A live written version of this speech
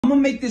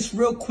gonna make this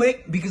real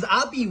quick because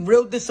I'll be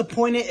real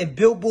disappointed if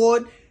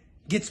Billboard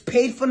gets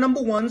paid for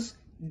number ones,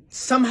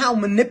 somehow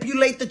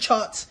manipulate the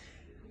charts.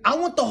 I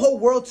want the whole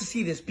world to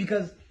see this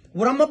because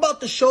what I'm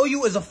about to show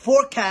you is a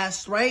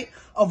forecast, right,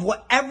 of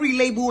what every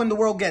label in the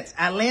world gets.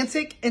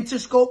 Atlantic,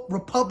 Interscope,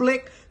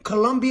 Republic,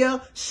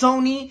 Columbia,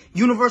 Sony,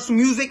 Universal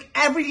Music.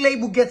 Every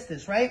label gets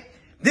this, right?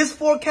 This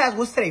forecast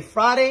was today,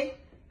 Friday.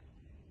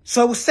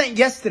 So it was sent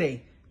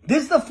yesterday.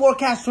 This is the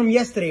forecast from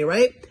yesterday,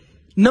 right?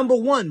 Number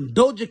 1,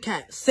 Doja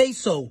Cat, Say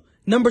So.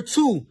 Number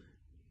 2,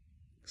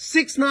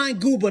 6ix9ine,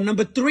 Gooba.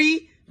 Number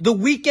 3, The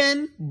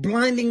Weeknd,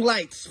 Blinding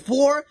Lights.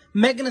 4,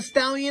 Megan Thee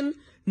Stallion.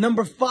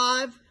 Number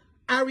 5,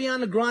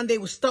 Ariana Grande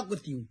was Stuck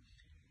With You.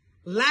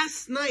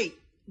 Last night,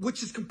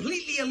 which is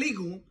completely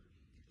illegal,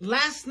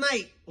 last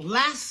night,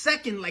 last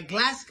second, like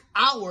last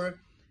hour,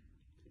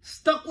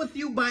 Stuck With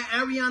You by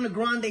Ariana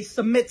Grande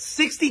submits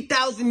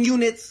 60,000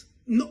 units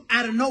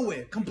out of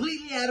nowhere,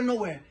 completely out of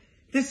nowhere.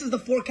 This is the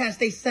forecast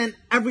they sent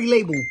every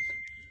label.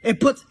 It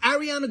puts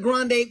Ariana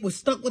Grande with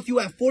Stuck With You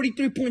at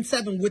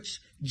 43.7,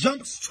 which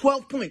jumps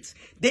 12 points.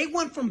 They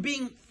went from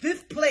being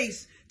 5th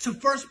place to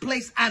 1st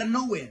place out of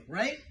nowhere,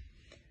 right?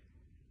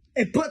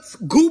 It puts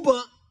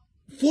Gooba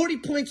 40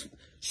 points.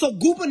 So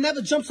Gooba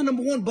never jumps to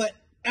number 1, but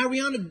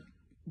Ariana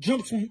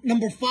jumps from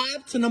number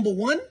 5 to number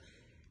 1.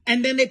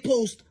 And then they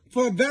post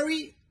for a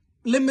very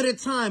limited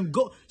time.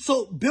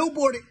 So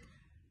Billboard,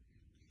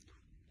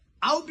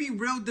 I'll be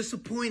real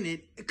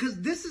disappointed because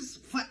this is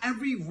for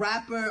every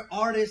rapper,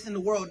 artist in the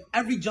world,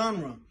 every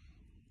genre.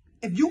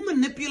 If you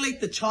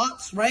manipulate the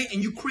charts, right,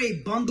 and you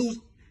create bundles,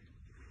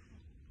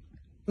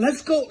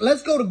 let's go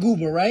to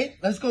Gooba, right?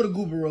 Let's go to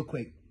Gooba real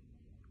quick.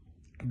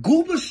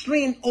 Gooba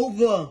streamed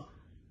over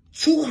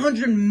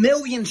 200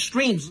 million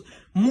streams,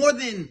 more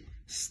than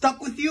Stuck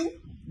With You,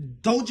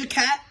 Doja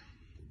Cat,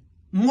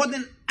 more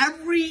than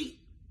every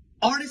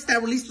artist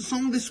that released a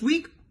song this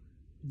week.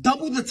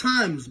 Double the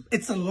times.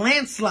 It's a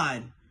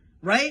landslide,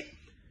 right?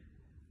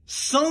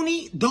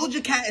 Sony,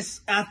 Doja Cat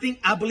is,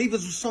 I believe it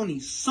was Sony.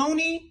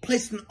 Sony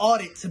placed an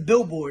audit to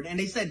Billboard and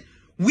they said,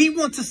 we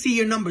want to see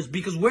your numbers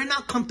because we're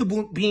not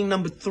comfortable being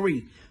number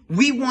 3.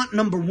 We want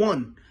number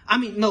 1. I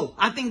mean, no,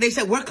 I think they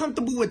said we're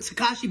comfortable with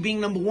Tekashi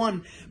being number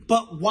 1,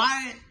 but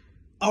why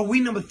are we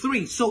number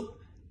 3? So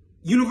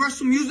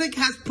Universal Music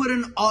has put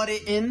an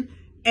audit in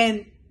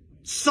and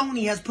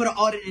Sony has put an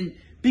audit in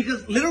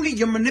because literally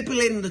you're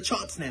manipulating the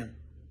charts now.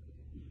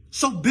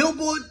 So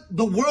Billboard,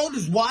 the world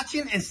is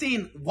watching and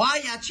saying,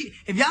 why y'all cheat?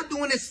 If y'all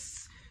doing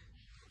this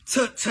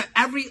to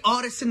every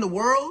artist in the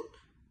world,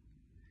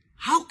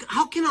 how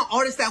can an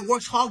artist that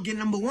works hard get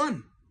number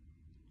 1?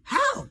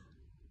 How?